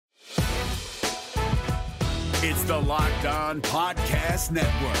It's the Locked On Podcast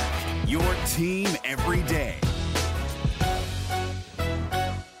Network, your team every day.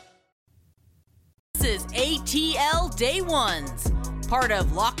 This is ATL Day Ones, part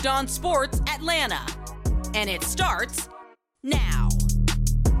of Locked On Sports Atlanta. And it starts now.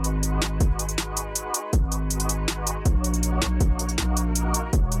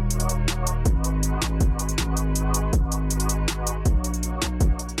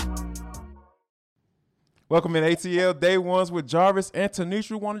 Welcome in ATL Day Ones with Jarvis and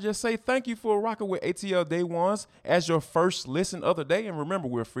Tenitra. Want to just say thank you for rocking with ATL Day Ones as your first listen of the day. And remember,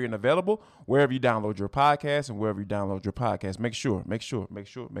 we're free and available wherever you download your podcast and wherever you download your podcast. Make sure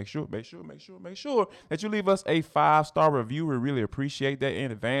that you leave us a 5-star review. We really appreciate that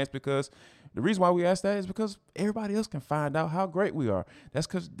in advance, because the reason why we ask that is because everybody else can find out how great we are. That's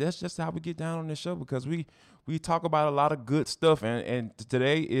just how we get down on this show, because we talk about a lot of good stuff, and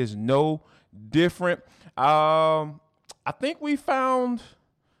today is no different. I think we found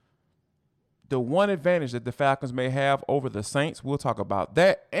the one advantage that the Falcons may have over the Saints. We'll talk about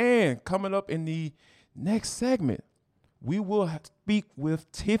that. And coming up in the next segment, we will speak with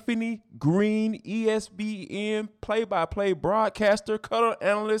Tiffany Green, ESPN play-by-play broadcaster, color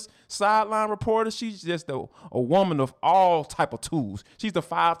analyst, sideline reporter. She's just a woman of all type of tools. She's the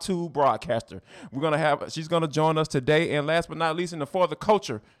 5-tool broadcaster. She's gonna join us today. And last but not least, for the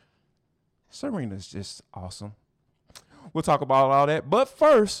culture, Serena's just awesome. We'll talk about all that. But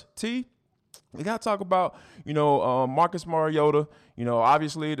first, T, we got to talk about, Marcus Mariota.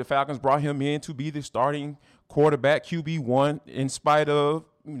 Obviously the Falcons brought him in to be the starting quarterback, QB1, in spite of,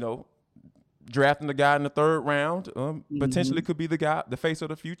 drafting the guy in the third round. Potentially could be the guy, the face of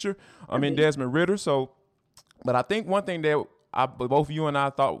the future. In Desmond Ridder. So, but I think one thing that both you and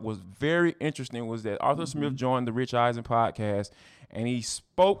I thought was very interesting was that Arthur Smith joined the Rich Eisen podcast, and he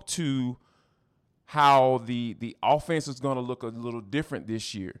spoke to how the offense is going to look a little different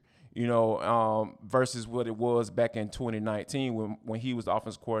this year, versus what it was back in 2019 when he was the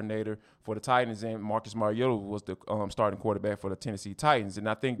offense coordinator for the Titans and Marcus Mariota was the starting quarterback for the Tennessee Titans. And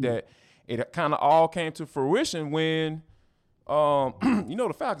I think that it kind of all came to fruition when,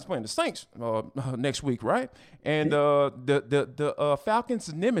 the Falcons playing the Saints next week, right? And the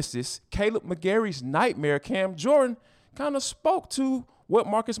Falcons' nemesis, Caleb McGarry's nightmare, Cam Jordan, kind of spoke to what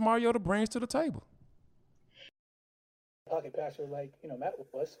Marcus Mariota brings to the table. Pocket passer like, Matt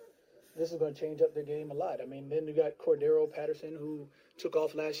was, this is going to change up their game a lot. Then you got Cordero Patterson, who took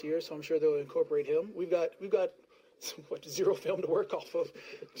off last year, so I'm sure they'll incorporate him. We've got zero film to work off of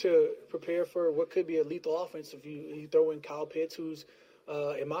to prepare for what could be a lethal offense if you throw in Kyle Pitts, who's,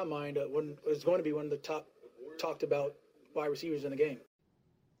 in my mind, is going to be one of the top talked about wide receivers in the game.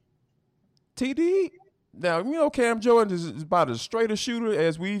 TD, now, Cam Jordan is about as straight a shooter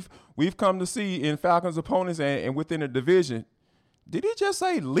as we've come to see in Falcons opponents and within the division. Did he just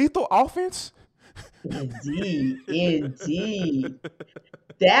say lethal offense? Indeed.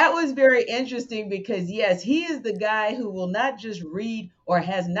 That was very interesting because, yes, he is the guy who will not just read or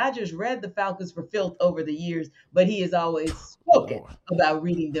has not just read the Falcons for filth over the years, but he has always spoken about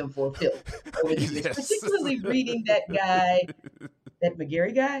reading them for filth over the years, particularly reading that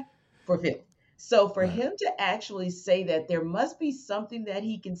McGarry guy, for filth. So for him to actually say that there must be something that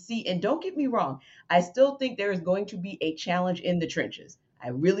he can see, and don't get me wrong, I still think there is going to be a challenge in the trenches. I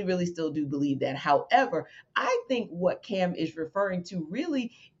really, really still do believe that. However, I think what Cam is referring to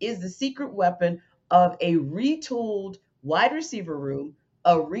really is the secret weapon of a retooled wide receiver room,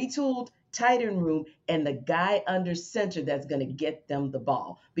 a retooled tight end room, and the guy under center that's going to get them the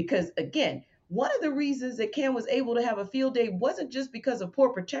ball. Because again, one of the reasons that Cam was able to have a field day wasn't just because of poor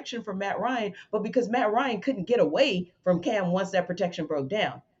protection from Matt Ryan, but because Matt Ryan couldn't get away from Cam once that protection broke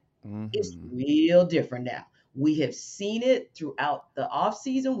down. It's real different now. We have seen it throughout the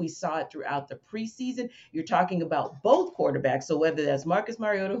offseason. We saw it throughout the preseason. You're talking about both quarterbacks. So whether that's Marcus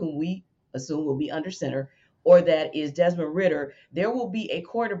Mariota, whom we assume will be under center, or that is Desmond Ridder, there will be a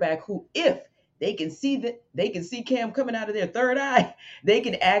quarterback who, if they can see Cam coming out of their third eye, they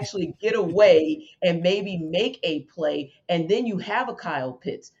can actually get away and maybe make a play. And then you have a Kyle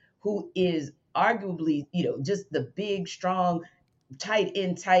Pitts, who is arguably, just the big, strong, tight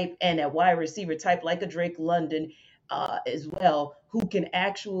end type and a wide receiver type like a Drake London as well, who can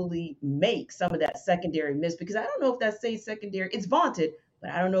actually make some of that secondary miss. Because I don't know if that stays secondary. It's vaunted,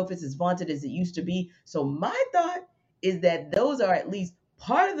 but I don't know if it's as vaunted as it used to be. So my thought is that those are at least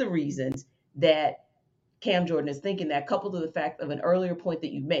part of the reasons that Cam Jordan is thinking that, coupled to the fact of an earlier point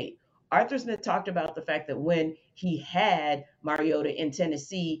that you made. Arthur Smith talked about the fact that when he had Mariota in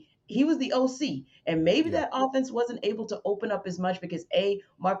Tennessee, he was the OC, and maybe Yeah. that offense wasn't able to open up as much because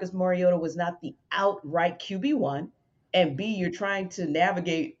Marcus Mariota was not the outright QB1, and B, you're trying to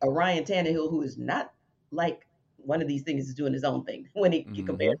navigate a Ryan Tannehill who is not like one of these things is doing his own thing when you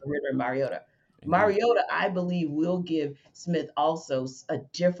compare Mm-hmm. to Ritter and Mariota. Indeed. Mariota, I believe, will give Smith also a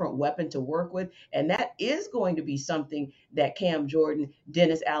different weapon to work with, and that is going to be something that Cam Jordan,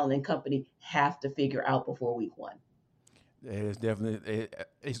 Dennis Allen, and company have to figure out before week 1. It's definitely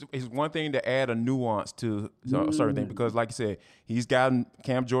it's one thing to add a nuance to a certain thing Mm. because, like you said,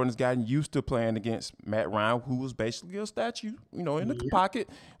 Cam Jordan's gotten used to playing against Matt Ryan, who was basically a statue, in the Yeah. pocket.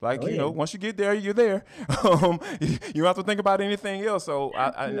 Like Oh, yeah. once you get there, you're there. You don't have to think about anything else. So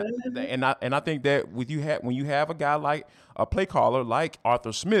I think that when you have a guy like a play caller like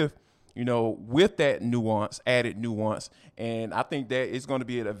Arthur Smith, with that added nuance, and I think that it's going to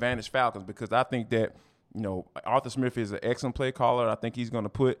be an advantage Falcons because I think that. Arthur Smith is an excellent play caller. I think he's going to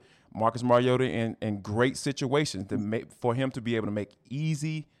put Marcus Mariota in great situations for him to be able to make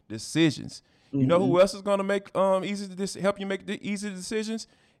easy decisions. Mm-hmm. You know who else is going to make help you make the easy decisions?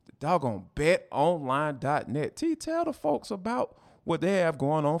 The doggone betonline.net. Tell the folks about what they have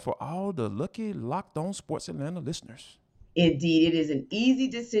going on for all the lucky Locked On Sports Atlanta listeners. Indeed, it is an easy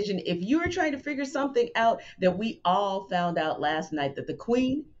decision. If you are trying to figure something out that we all found out last night, that the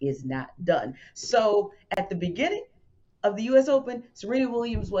queen is not done. So at the beginning of the U.S. Open, Serena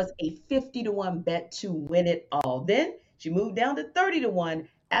Williams was a 50-1 bet to win it all. Then she moved down to 30-1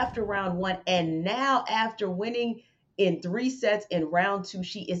 after round 1. And now after winning in 3 sets in round 2,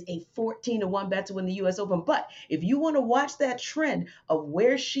 she is a 14-1 bet to win the U.S. Open. But if you want to watch that trend of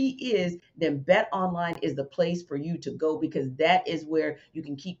where she is, then Bet Online is the place for you to go because that is where you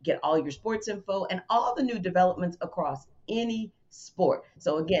can get all your sports info and all the new developments across any sport.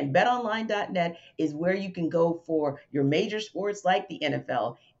 So again, betonline.net is where you can go for your major sports like the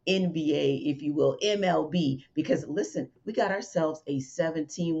NFL, NBA, if you will, MLB, because listen, we got ourselves a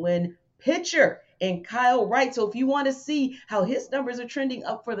 17-win pitcher in Kyle Wright. So if you want to see how his numbers are trending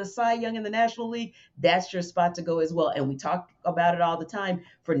up for the Cy Young in the National League, that's your spot to go as well. And we talk about it all the time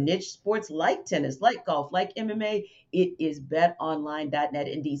for niche sports like tennis, like golf, like MMA. It is betonline.net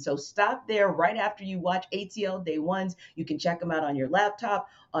indeed. So stop there right after you watch ATL Day Ones. You can check them out on your laptop,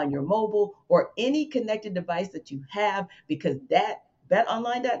 on your mobile, or any connected device that you have because that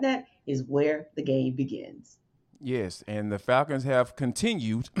betonline.net is where the game begins. Yes, and the Falcons have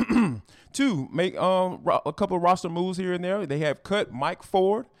continued to make a couple of roster moves here and there. They have cut Mike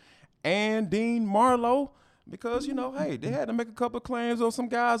Ford and Dean Marlowe because, hey, they had to make a couple of claims on some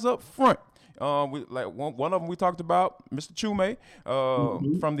guys up front. One of them we talked about, Mr. Chume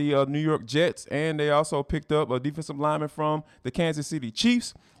from the New York Jets, and they also picked up a defensive lineman from the Kansas City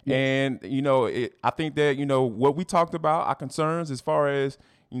Chiefs. Yes. And, I think that, what we talked about, our concerns as far as,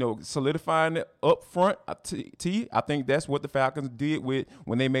 solidifying it up front, I think that's what the Falcons did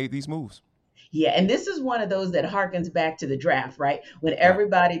when they made these moves. Yeah, and this is one of those that harkens back to the draft, right? When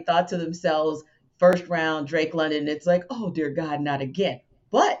everybody thought to themselves, first round, Drake London, it's like, oh, dear God, not again.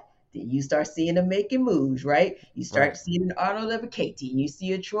 But then you start seeing them making moves, right? You start seeing an Arnold Ebiketie, and you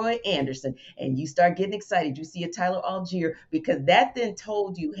see a Troy Anderson, and you start getting excited. You see a Tyler Algier, because that then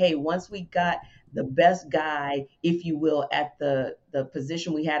told you, hey, once we got the best guy, if you will, at the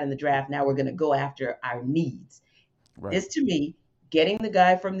position we had in the draft, now we're going to go after our needs. Right. This, to me, getting the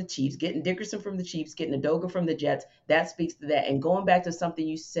guy from the Chiefs, getting Dickerson from the Chiefs, getting Udoka from the Jets, that speaks to that. And going back to something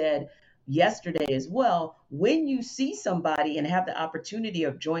you said yesterday as well, when you see somebody and have the opportunity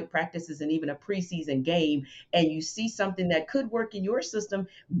of joint practices and even a preseason game, and you see something that could work in your system,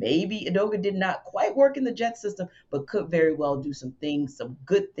 maybe Udoka did not quite work in the Jet system, but could very well do some things, some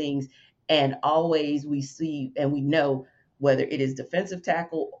good things. And always we see and we know whether it is defensive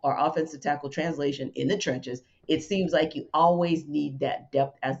tackle or offensive tackle translation in the trenches, it seems like you always need that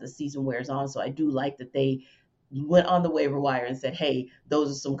depth as the season wears on. So I do like that they went on the waiver wire and said, hey,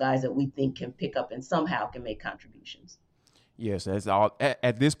 those are some guys that we think can pick up and somehow can make contributions. Yes, that's all.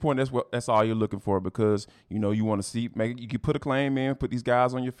 At this point, that's all you're looking for because you want to see. You can put a claim in, put these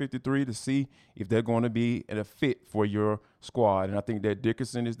guys on your 53 to see if they're going to be a fit for your squad. And I think that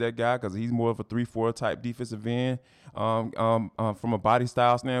Dickerson is that guy because he's more of a 3-4 type defensive end from a body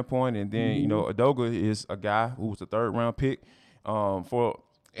style standpoint. And then Udoka is a guy who was a 3rd round pick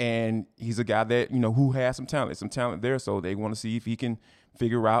and he's a guy that who has some talent there. So they want to see if he can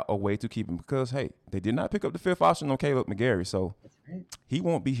figure out a way to keep him because, hey, they did not pick up the 5th option on Caleb McGarry, so he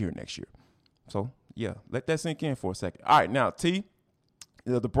won't be here next year. So, yeah, let that sink in for a second. All right, now, T,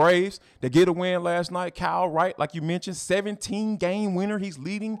 the Braves, they get a win last night. Kyle Wright, like you mentioned, 17-game winner. He's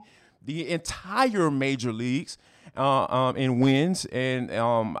leading the entire major leagues. in wins, and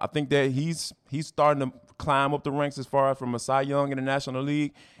I think that he's starting to climb up the ranks as far as from a Cy Young in the National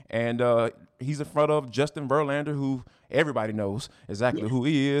League, and he's in front of Justin Verlander, who everybody knows exactly who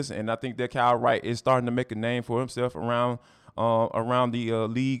he is, and I think that Kyle Wright is starting to make a name for himself around the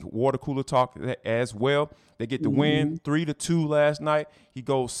league water cooler talk as well. They get the win 3-2 last night. He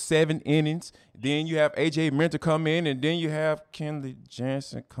goes 7 innings. Then you have AJ Minter come in, and then you have Kenley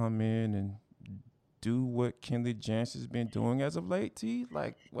Jansen come in and do what Kenley Jansen's been doing as of late. T,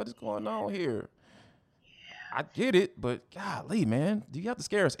 like, what is going on here? I get it, but golly, man, do you have to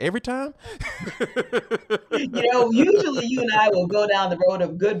scare us every time? Usually you and I will go down the road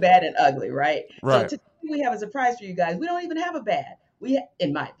of good, bad, and ugly, right? Right. So today we have a surprise for you guys. We don't even have a bad.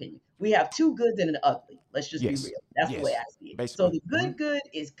 In my opinion, we have 2 goods and an ugly. Let's just be real. That's the way I see it. Basically. So the good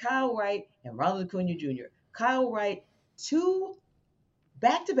is Kyle Wright and Ronald Acuna Jr. Kyle Wright, 2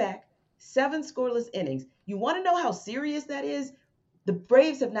 back-to-back 7 scoreless innings. You want to know how serious that is? The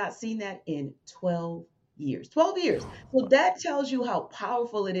Braves have not seen that in 12 years. 12 years. So that tells you how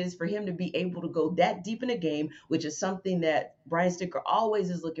powerful it is for him to be able to go that deep in a game, which is something that Brian Sticker always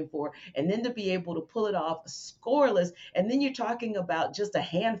is looking for, and then to be able to pull it off scoreless. And then you're talking about just a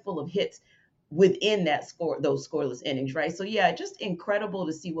handful of hits within those scoreless innings, right? So yeah, just incredible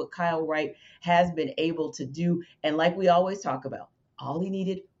to see what Kyle Wright has been able to do. And like we always talk about, all he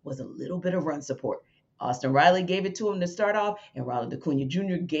needed was a little bit of run support. Austin Riley gave it to him to start off, and Ronald Acuna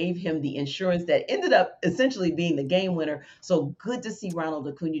Jr. gave him the insurance that ended up essentially being the game winner. So good to see Ronald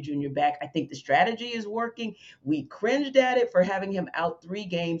Acuna Jr. back. I think the strategy is working. We cringed at it for having him out 3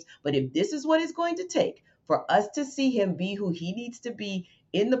 games, but if this is what it's going to take for us to see him be who he needs to be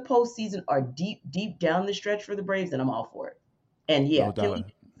in the postseason or deep, deep down the stretch for the Braves, then I'm all for it. And yeah, Kelly,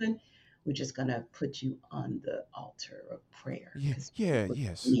 we're just going to put you on the altar of prayer. Yes.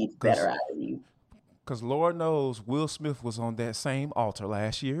 Needs better out of you. Because Lord knows Will Smith was on that same altar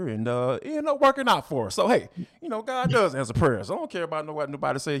last year and it ended up working out for us. So, hey, God does answer prayers. I don't care about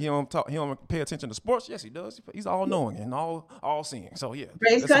nobody say he don't pay attention to sports. Yes, he does. He's all knowing and all seeing. So, yeah.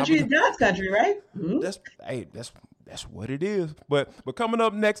 Braves country is God's country, right? Mm-hmm. That's what it is. But coming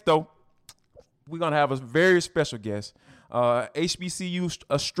up next, though, we're going to have a very special guest, HBCU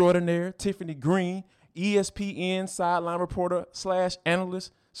extraordinaire Tiffany Green, ESPN sideline reporter /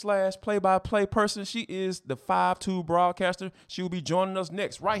 analyst / play-by-play person. She is the 5'2" broadcaster. She will be joining us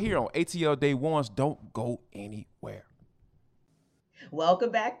next right here on ATL Day Ones. Don't go anywhere. Welcome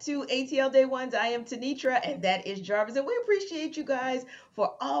back to ATL Day Ones. I am Tenitra, and that is Jarvis, and we appreciate you guys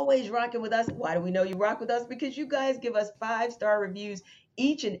for always rocking with us. Why do we know you rock with us? Because you guys give us 5-star reviews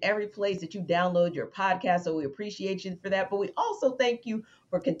each and every place that you download your podcast, so we appreciate you for that. But we also thank you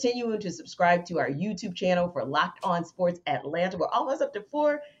for continuing to subscribe to our YouTube channel for Locked On Sports Atlanta. We're almost up to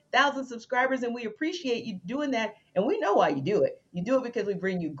 4,000 subscribers, and we appreciate you doing that. And we know why you do it. You do it because we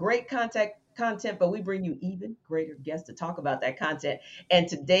bring you great content, but we bring you even greater guests to talk about that content. And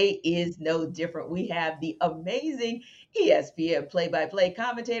today is no different. We have the amazing ESPN play-by-play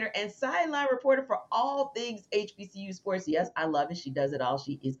commentator and sideline reporter for all things HBCU sports. Yes, I love it. She does it all.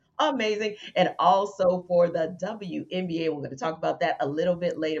 She is amazing. And also for the WNBA. We're going to talk about that a little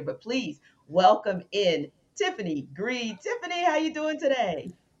bit later. But please welcome in Tiffany Green. Tiffany, how you doing today?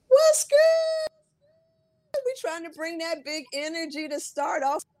 What's good? We trying to bring that big energy to start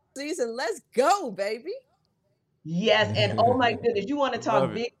off season. Let's go, baby. Yes, and oh my goodness, you want to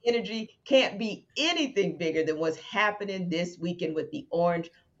talk big energy? Can't be anything bigger than what's happening this weekend with the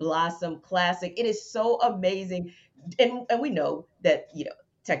Orange Blossom Classic. It is so amazing, and we know that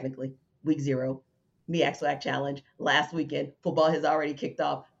technically week 0, MEAC/SWAC Challenge last weekend. Football has already kicked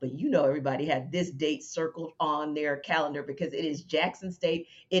off, but everybody had this date circled on their calendar because it is Jackson State.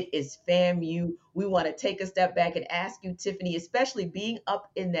 It is FAMU. We want to take a step back and ask you, Tiffany, especially being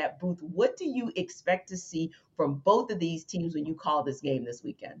up in that booth, what do you expect to see from both of these teams when you call this game this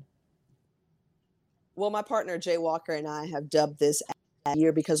weekend? Well, my partner Jay Walker and I have dubbed this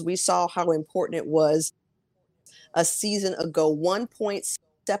year because we saw how important it was a season ago. 1 point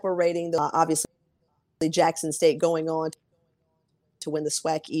separating obviously Jackson State going on to win the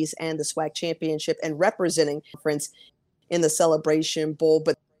SWAC East and the SWAC Championship and representing conference in the Celebration Bowl.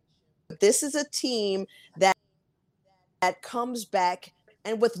 But this is a team that comes back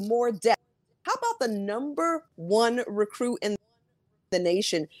and with more depth. How about the number 1 recruit in the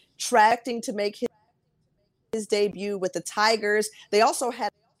nation tracking to make his debut with the Tigers? They also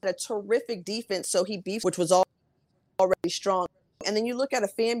had a terrific defense, so he beat, which was already strong. And then you look at a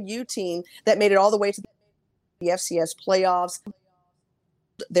FAMU team that made it all the way to the FCS playoffs.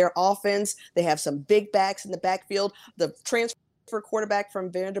 Their offense, they have some big backs in the backfield. The transfer quarterback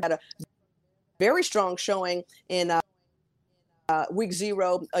from Vanderbilt had a very strong showing in week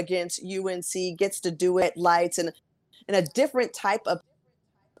 0 against UNC, gets to do it lights and in a different type of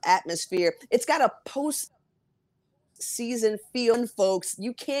atmosphere. It's got a post-season feel, folks.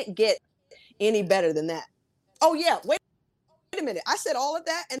 You can't get any better than that. Oh, yeah. Wait a minute. I said all of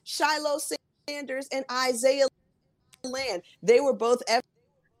that, and Shiloh Sanders and Isaiah Land, they were both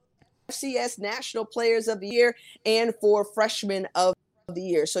FCS National Players of the Year and for Freshmen of the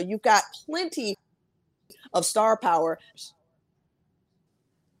Year. So you've got plenty of star power.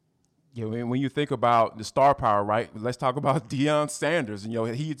 Yeah, when you think about the star power, right, let's talk about Deion Sanders.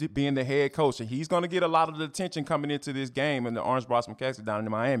 And, he's being the head coach, and he's going to get a lot of the attention coming into this game in the Orange Blossom Castle down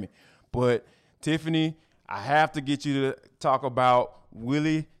in Miami. But, Tiffany, I have to get you to talk about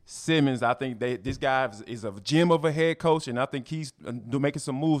Willie Simmons. I think this guy is a gem of a head coach, and I think he's making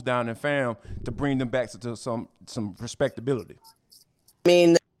some moves down in FAM to bring them back to some respectability. I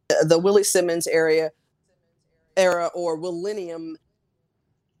mean, the Willie Simmons era or Willennium,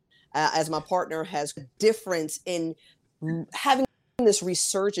 as my partner has difference in having this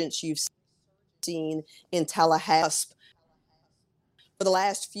resurgence you've seen in Tallahassee for the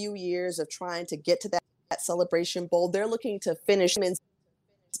last few years of trying to get to that Celebration Bowl. They're looking to finish. Simmons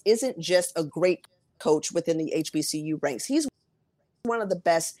isn't just a great coach within the HBCU ranks. He's one of the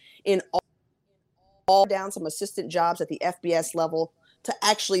best in all down some assistant jobs at the FBS level to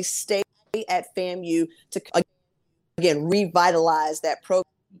actually stay at FAMU to, again, revitalize that program.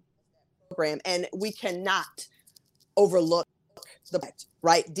 And we cannot overlook the fact,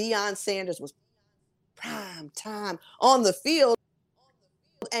 right? Deion Sanders was prime time on the field,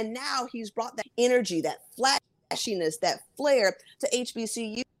 and now he's brought that energy, that flashiness, that flair to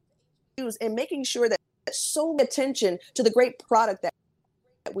HBCUs, and making sure that so much attention to the great product that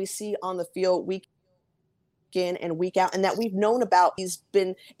we see on the field week in and week out, and that we've known about. He's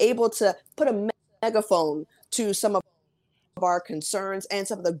been able to put a megaphone to some of our concerns and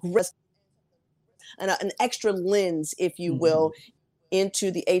some of the an extra lens, if you will,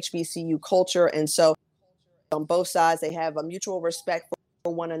 into the HBCU culture. And so on both sides, they have a mutual respect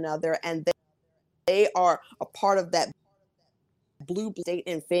for one another, and they are a part of that blue state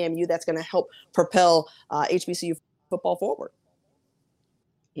in FAMU that's going to help propel HBCU football forward.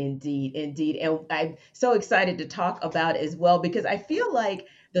 Indeed. And I'm so excited to talk about it as well, because I feel like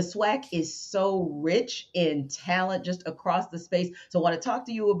the SWAC is so rich in talent just across the space. So I want to talk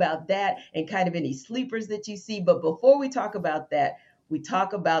to you about that and kind of any sleepers that you see. But before we talk about that, we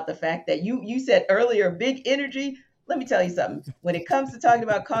talk about the fact that you said earlier, big energy. Let me tell you something. When it comes to talking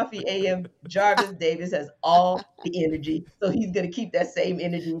about Coffee AM, Jarvis Davis has all the energy. So he's going to keep that same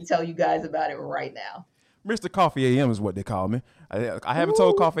energy and tell you guys about it right now. Mr. Coffee AM is what they call me. I haven't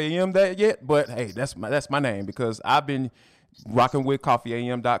told Coffee AM that yet, but hey, that's my name, because I've been rocking with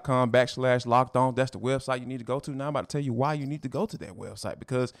coffeeam.com/locked on. That's the website you need to go to. Now I'm about to tell you why you need to go to that website,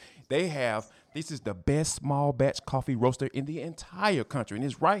 because this is the best small batch coffee roaster in the entire country, and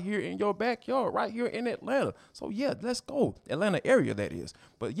it's right here in your backyard, right here in Atlanta. So yeah, let's go. Atlanta area, that is.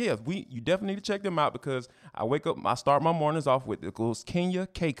 But yeah, you definitely need to check them out, because I start my mornings off with those Kenya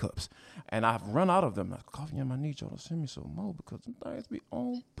K-Cups, and I've run out of them. Coffee AM, I need y'all to send me some more, because some things be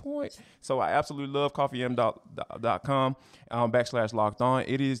on point. So I absolutely love coffeeam.com /locked on.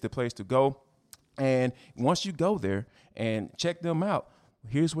 It is the place to go. And once you go there and check them out,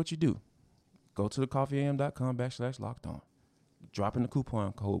 here's what you do. Go to the coffeeam.com /locked on. Drop in the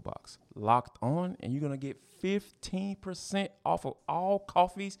coupon code box locked on, and you're going to get 15% off of all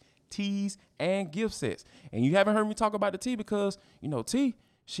coffees, teas, and gift sets. And you haven't heard me talk about the tea, because, tea,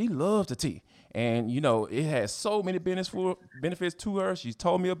 she loves the tea. And, it has so many benefits to her. She's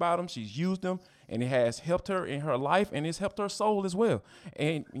told me about them. She's used them, and it has helped her in her life, and it's helped her soul as well.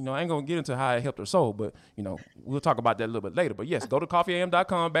 And, I ain't going to get into how it helped her soul, but, we'll talk about that a little bit later. But, yes, go to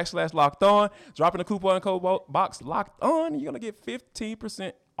coffeeam.com /locked on. Drop in the coupon code box locked on, and you're going to get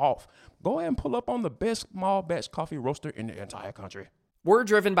 15% off. Go ahead and pull up on the best small batch coffee roaster in the entire country. We're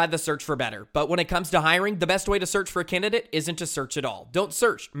driven by the search for better, but when it comes to hiring, the best way to search for a candidate isn't to search at all. Don't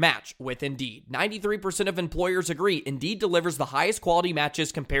search, match with Indeed. 93% of employers agree Indeed delivers the highest quality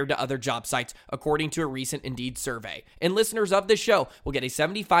matches compared to other job sites, according to a recent Indeed survey. And listeners of this show will get a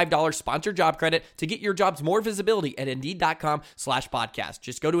 $75 sponsored job credit to get your jobs more visibility at Indeed.com/podcast.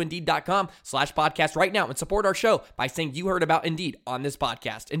 Just go to Indeed.com/podcast right now and support our show by saying you heard about Indeed on this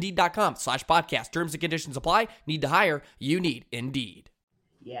podcast. Indeed.com/podcast. Terms and conditions apply. Need to hire? You need Indeed.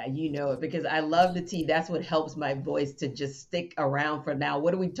 Yeah, you know it, because I love the tea. That's what helps my voice to just stick around for now.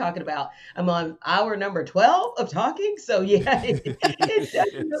 What are we talking about? I'm on hour number 12 of talking. So yeah, it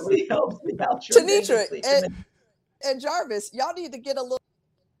definitely helps me out. Tenitra and Jarvis, y'all need to get a little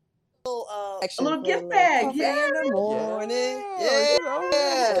A little gift bag. Coffee Yeah. in the morning. Yeah, you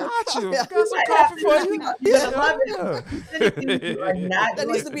know, got you. Got some might coffee have to for do you. it. You're gonna love Yeah. it. You are not That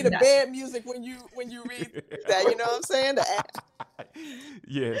going needs to be the bed music when you read that. You know what I'm saying?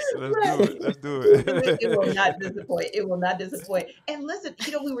 Yes, let's do it. Let's do it. It will not disappoint. It will not disappoint. And listen,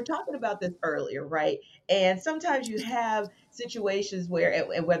 we were talking about this earlier, right? And sometimes you have situations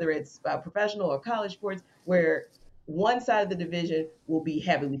where, and whether it's professional or college sports, where one side of the division will be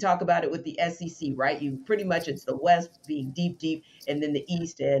heavy. We talk about it with the SEC, right? You pretty much, it's the West being deep, deep, and then the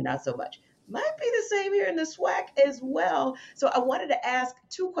East and not so much. Might be the same here in the SWAC as well. So I wanted to ask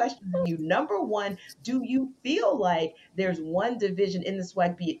two questions of you. Number one, do you feel like there's one division in the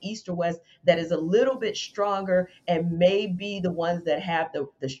SWAC, be it East or West, that is a little bit stronger and may be the ones that have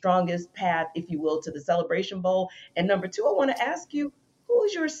the strongest path, if you will, to the Celebration Bowl? And number two, I want to ask you,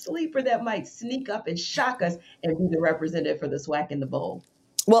 who's your sleeper that might sneak up and shock us and be the representative for the SWAC in the bowl?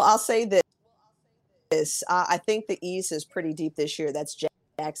 Well, I'll say this. I think the East is pretty deep this year. That's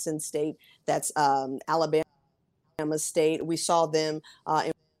Jackson State. That's Alabama State. We saw them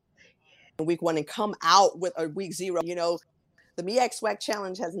in week 1 and come out with a week 0. You know, the MEAC SWAC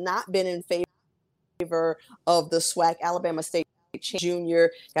Challenge has not been in favor of the SWAC. Alabama State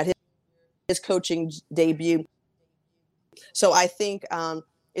junior got his coaching debut. So I think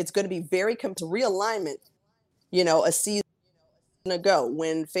it's going to be very realignment, you know, a season ago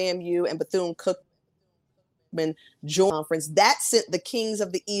when FAMU and Bethune-Cookman joined the conference. That sent the Kings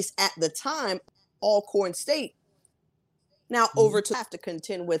of the East at the time, Alcorn State, now over to have to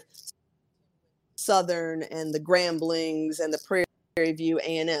contend with Southern and the Gramblings and the Prairie View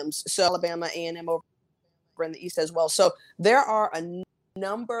A&Ms. So Alabama A&M over in the East as well. So there are a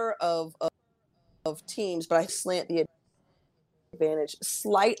number of teams, but I slant the advantage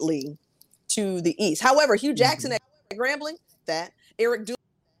slightly to the East. However, Hugh Jackson at Grambling, that Eric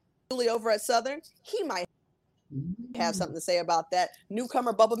Dooley over at Southern, he might have something to say about that.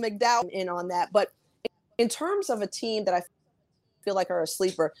 Newcomer Bubba McDowell in on that. But in terms of a team that I feel like are a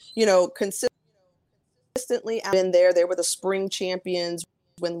sleeper, you know, consistently I've been there. They were the spring champions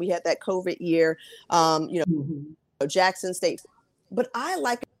when we had that COVID year, you know, Jackson State. But I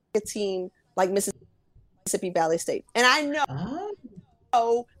like a team like Mississippi Valley State. And I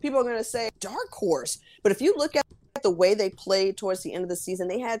know people are going to say dark horse, but if you look at the way they played towards the end of the season,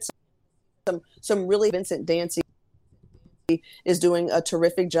 they had some really. Vincent Dancy is doing a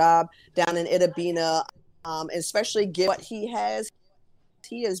terrific job down in Itabena, especially given what he has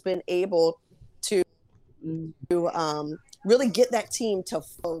been able to really get that team to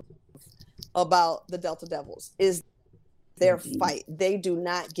focus about the Delta Devils is their fight. They do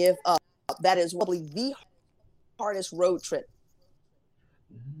not give up. That is probably the hardest road trip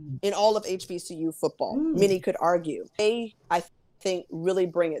in all of HBCU football. Many could argue. They, I think, really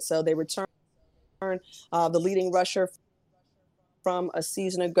bring it. So they return the leading rusher from a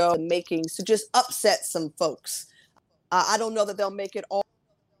season ago, to just upset some folks. I don't know that they'll make it all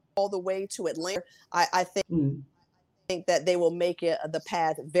the way to Atlanta. I think that they will make it the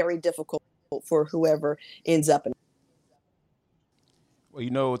path very difficult for whoever ends up in. Well, you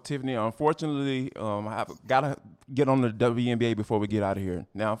know, Tiffany, unfortunately, I've got to get on the WNBA before we get out of here.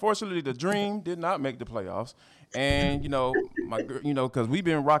 Now, unfortunately, the Dream did not make the playoffs. And, you know, because we've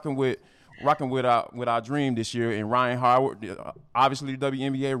been rocking with our Dream this year, and Ryan Howard, obviously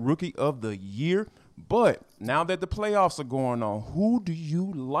WNBA Rookie of the Year. But now that the playoffs are going on, who do you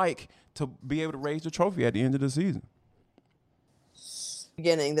like to be able to raise the trophy at the end of the season?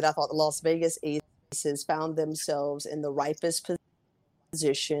 Beginning that I thought the Las Vegas Aces found themselves in the ripest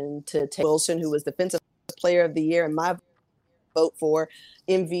position to take Wilson, who was Defensive Player of the Year and my vote for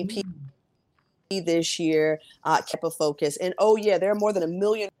MVP this year, kept a focus. And there are more than 1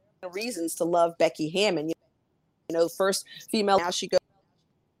 million reasons to love Becky Hammond. You know, first female. Now she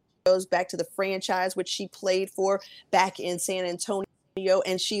goes back to the franchise which she played for back in San Antonio,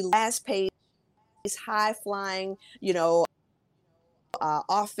 and she last pace, high flying, you know,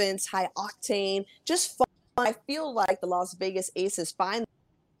 offense, high octane, just fun. I feel like the Las Vegas Aces find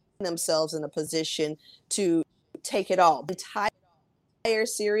themselves in a position to take it all. The entire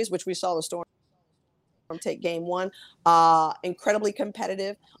series, which we saw the Storm take game 1, incredibly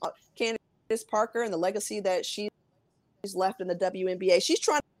competitive. Candace Parker and the legacy that she's left in the WNBA, she's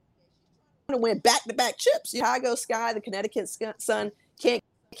trying to win back-to-back chips. Chicago Sky, the Connecticut Sun, can't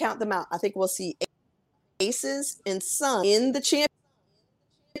count them out. I think we'll see Aces and Sun in the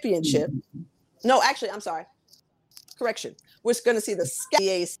championship. No, actually, I'm sorry. Correction. We're going to see the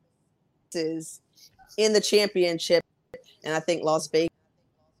Sky Aces in the championship, and I think Las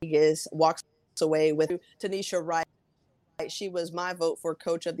Vegas walks away with Tanisha Wright. right. She was my vote for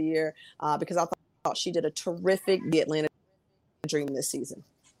Coach of the Year because I thought she did a terrific the Atlanta Dream this season.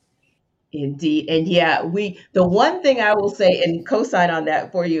 Indeed. And yeah, the one thing I will say and co-sign on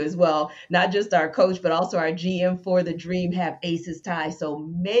that for you as well, not just our coach, but also our GM for the Dream have aces tie. So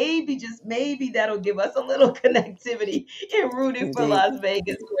maybe, just maybe that'll give us a little connectivity in rooting for Indeed. Las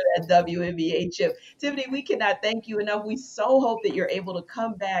Vegas for that WNBA chip. Tiffany, we cannot thank you enough. We so hope that you're able to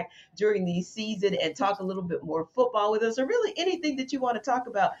come back during the season and talk a little bit more football with us, or really anything that you want to talk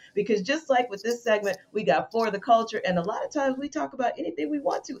about, because just like with this segment, we got For the Culture, and a lot of times we talk about anything we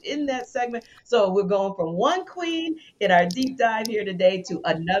want to in that segment. So we're going from one queen in our deep dive here today to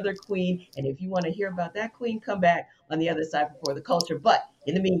another queen. And if you want to hear about that queen, come back on the other side for the culture. But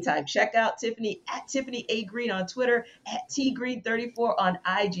in the meantime, check out Tiffany at Tiffany A. Green on Twitter, at TGreen34 on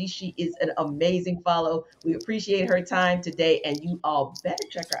IG. She is an amazing follow. We appreciate her time today. And you all better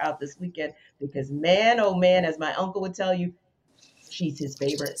check her out this weekend because, man, oh man, as my uncle would tell you, she's his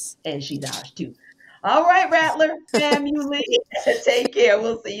favorite and she's ours too. All right, Rattler, family, take care.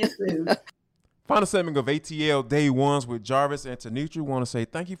 We'll see you soon. Final segment of ATL Day Ones with Jarvis and Tenitra. We want to say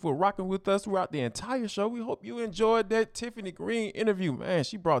thank you for rocking with us throughout the entire show. We hope you enjoyed that Tiffany Green interview. Man,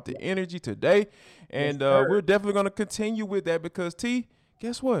 she brought the energy today, and we're definitely going to continue with that because, T,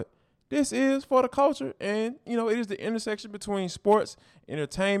 guess what? This is For the Culture, and, you know, it is the intersection between sports,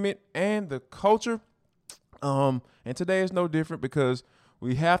 entertainment, and the culture. And today is no different because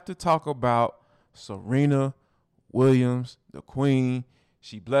we have to talk about Serena Williams, the queen.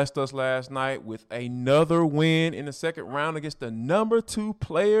 She blessed us last night with another win in the second round against the number 2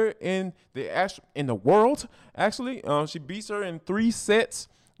 player in the world. Actually, she beats her in 3 sets.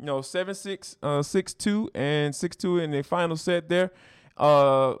 7-6, 6-2, and 6-2 in the final set there.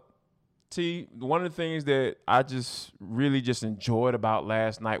 T, one of the things that I just really enjoyed about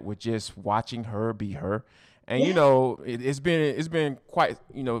last night was just watching her be her. And, it's been quite,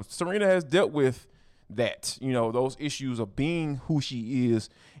 Serena has dealt with that, those issues of being who she is,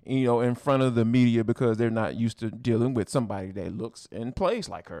 in front of the media because they're not used to dealing with somebody that looks and plays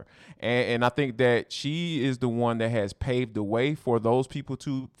like her. And I think that she is the one that has paved the way for those people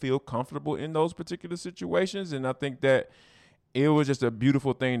to feel comfortable in those particular situations. And I think that it was just a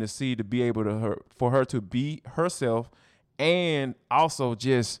beautiful thing to see, to be able for her to be herself and also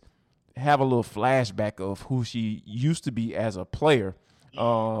just have a little flashback of who she used to be as a player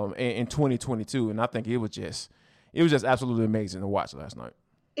in 2022. And I think it was just absolutely amazing to watch last night.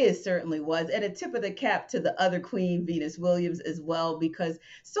 It certainly was. And a tip of the cap to the other queen, Venus Williams, as well, because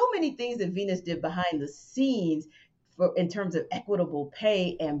so many things that Venus did behind the scenes in terms of equitable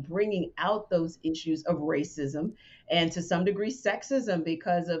pay and bringing out those issues of racism and to some degree sexism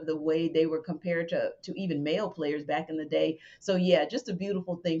because of the way they were compared to even male players back in the day. So yeah, just a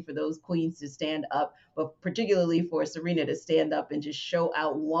beautiful thing for those queens to stand up, but particularly for Serena to stand up and just show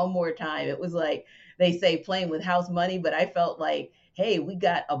out one more time. It was like they say playing with house money, but I felt like, hey, we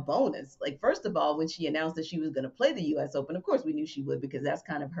got a bonus. Like, first of all, when she announced that she was going to play the U.S. Open, of course we knew she would because that's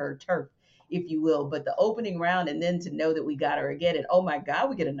kind of her turf, if you will, but the opening round and then to know that we got her again and oh my God,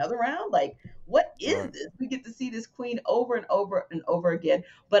 we get another round? Like, what is this? We get to see this queen over and over and over again.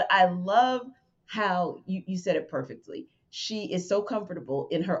 But I love how you said it perfectly. She is so comfortable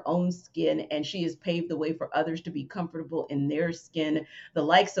in her own skin and she has paved the way for others to be comfortable in their skin, the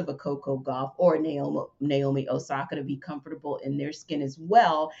likes of a Coco Gauff or Naomi Osaka to be comfortable in their skin as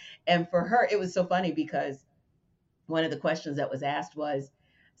well. And for her, it was so funny because one of the questions that was asked was,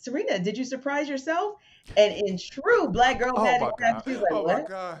 Serena, did you surprise yourself? And in true Black girl magic, she was like, what? My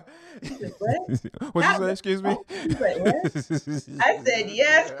God. She said, what? What'd you say? Excuse me? She said, what? I said,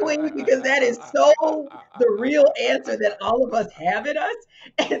 yes, queen, because that is so the real answer that all of us have in us.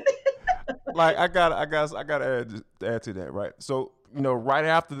 And like, I gotta add to that, right? So, right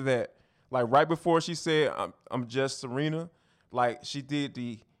after that, like right before she said, I'm just Serena, like she did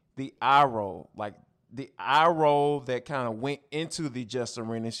the eye roll, like the eye roll that kind of went into the just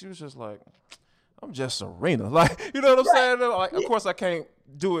Serena. She was just like, I'm just Serena. Like, you know what I'm saying? Like, of course, I can't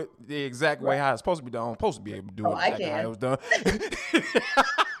do it the exact way how it's supposed to be done. I'm supposed to be able to do it exactly how it was done.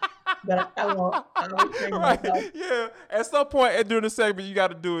 But I won't. Right. Yeah. At some point during the segment, you got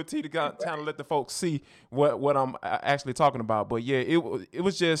to do it, T, to kind of let the folks see what I'm actually talking about. But yeah, it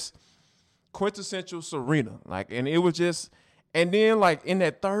was just quintessential Serena. Like, and it was just, and then like in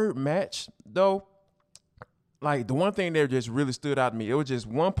that third match though, like the one thing that just really stood out to me, it was just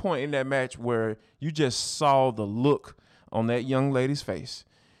one point in that match where you just saw the look on that young lady's face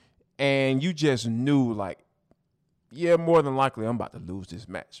and you just knew like, yeah, more than likely I'm about to lose this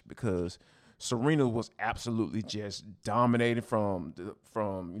match because Serena was absolutely just dominating from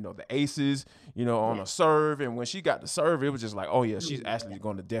the aces, on a serve. And when she got the serve, it was just like, oh yeah, she's actually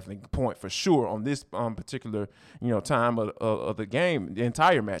going to definitely point for sure on this particular, time of the game, the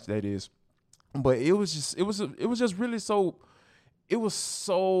entire match, that is. But it was just really so, it was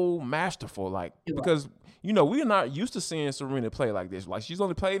so masterful, like, because we're not used to seeing Serena play like this. Like, she's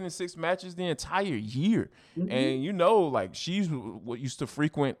only played in 6 matches the entire year, and like, she's what used to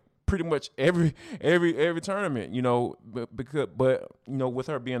frequent pretty much every tournament, but with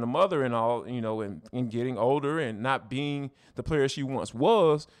her being a mother and all, and getting older and not being the player she once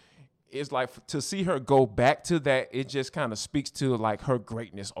was. It's like, to see her go back to that, it just kind of speaks to like her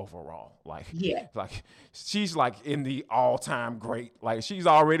greatness overall. Like, like she's like in the all-time great. Like, she's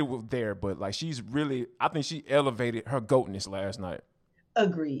already there, but like, I think she elevated her GOATness last night.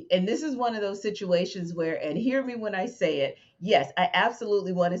 Agree. And this is one of those situations where, and hear me when I say it, yes, I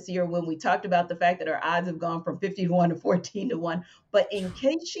absolutely want to see her win. We talked about the fact that her odds have gone from 50-1 to 14-1. But in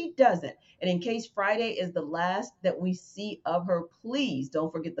case she doesn't, and in case Friday is the last that we see of her, please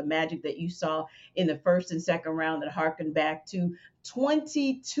don't forget the magic that you saw in the first and second round that harkened back to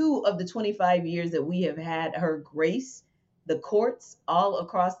 22 of the 25 years that we have had her grace the courts all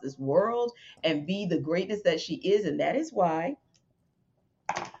across this world and be the greatness that she is. And that is why,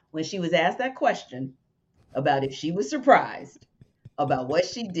 when she was asked that question about if she was surprised about what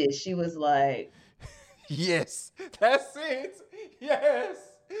she did, she was like, yes, that's it. Yes,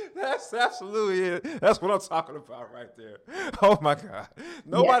 that's absolutely it. That's what I'm talking about right there. Oh my God.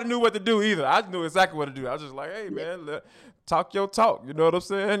 Nobody knew what to do either. I knew exactly what to do. I was just like, hey man, talk your talk. You know what I'm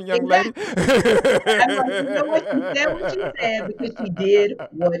saying, young lady? I'm like, you know what? She said what she said because she did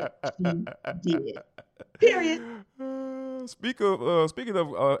what she did. Period. Speaking of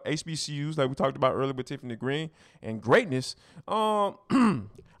HBCUs, like we talked about earlier with Tiffany Green and greatness,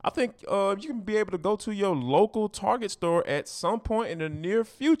 I think you can be able to go to your local Target store at some point in the near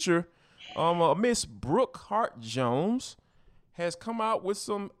future. Miss Brooke Hart Jones has come out with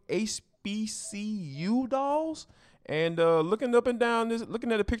some HBCU dolls, and looking up and down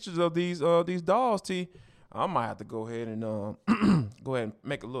looking at the pictures of these dolls, I might have to go ahead and go ahead and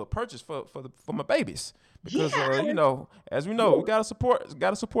make a little purchase for my babies, because as we know, we gotta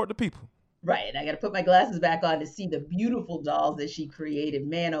support the people. Right. And I got to put my glasses back on to see the beautiful dolls that she created.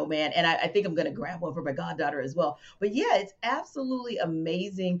 Man, oh man. And I think I'm going to grab one for my goddaughter as well. But yeah, it's absolutely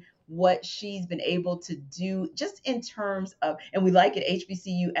amazing what she's been able to do just in terms of, and we like it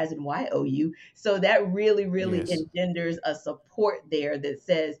HBCU as in YOU. So that really engenders a support there that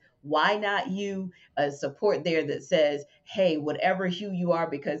says, why not you? A support there that says, hey, whatever hue you are,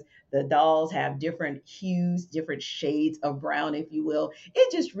 because the dolls have different hues, different shades of brown, if you will.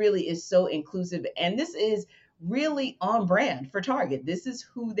 It just really is so inclusive. And this is really on brand for Target. This is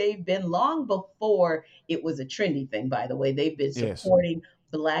who they've been long before it was a trendy thing, by the way. They've been supporting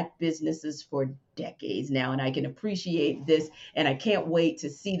Black businesses for decades now, and I can appreciate this, and I can't wait to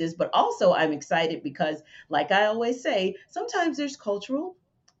see this. But also I'm excited because, like I always say, sometimes there's cultural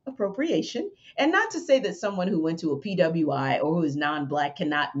appropriation. And not to say that someone who went to a PWI or who is non-Black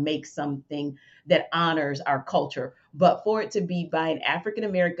cannot make something that honors our culture, but for it to be by an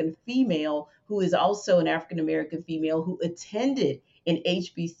African-American female who is also an African-American female who attended an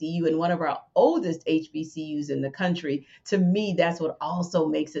HBCU and one of our oldest HBCUs in the country, to me, that's what also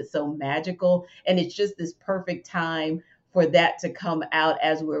makes it so magical. And it's just this perfect time for that to come out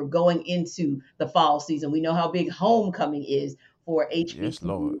as we're going into the fall season. We know how big homecoming is for HBCU. Yes,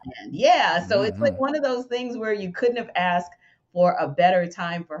 Lord. Yeah, so it's like one of those things where you couldn't have asked for a better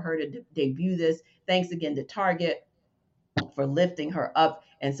time for her to debut this. Thanks again to Target for lifting her up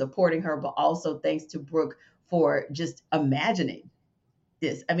and supporting her, but also thanks to Brooke for just imagining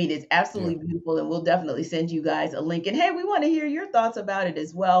this. I mean, it's absolutely beautiful, and we'll definitely send you guys a link. And hey, we want to hear your thoughts about it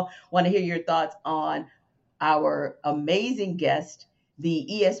as well. Want to hear your thoughts on our amazing guest, the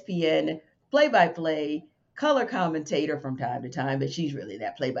ESPN play-by-play color commentator from time to time, but she's really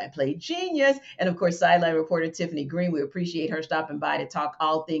that play-by-play genius. And of course, sideline reporter Tiffany Green. We appreciate her stopping by to talk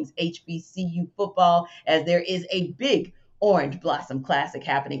all things HBCU football, as there is a big Orange Blossom Classic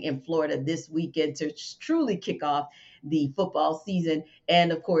happening in Florida this weekend to truly kick off the football season.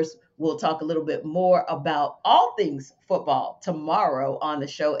 And of course, we'll talk a little bit more about all things football tomorrow on the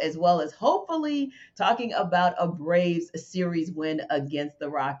show, as well as hopefully talking about a Braves series win against the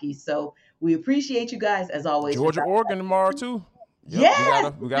Rockies. So we appreciate you guys as always. Georgia, Oregon tomorrow too.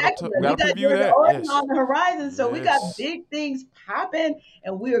 Yep, we got to preview Georgia, that. Oregon on the horizon. So we got big things popping,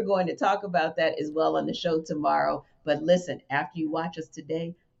 and we are going to talk about that as well on the show tomorrow. But listen, after you watch us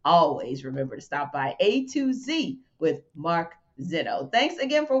today, always remember to stop by A to Z with Mark Zeno. Thanks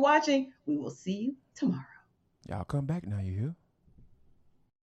again for watching. We will see you tomorrow. Y'all come back now, you hear?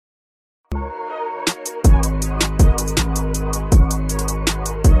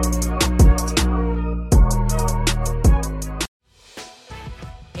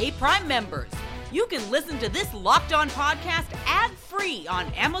 Hey, Prime members, you can listen to this Locked On podcast ad-free on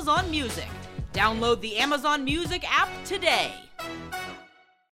Amazon Music. Download the Amazon Music app today.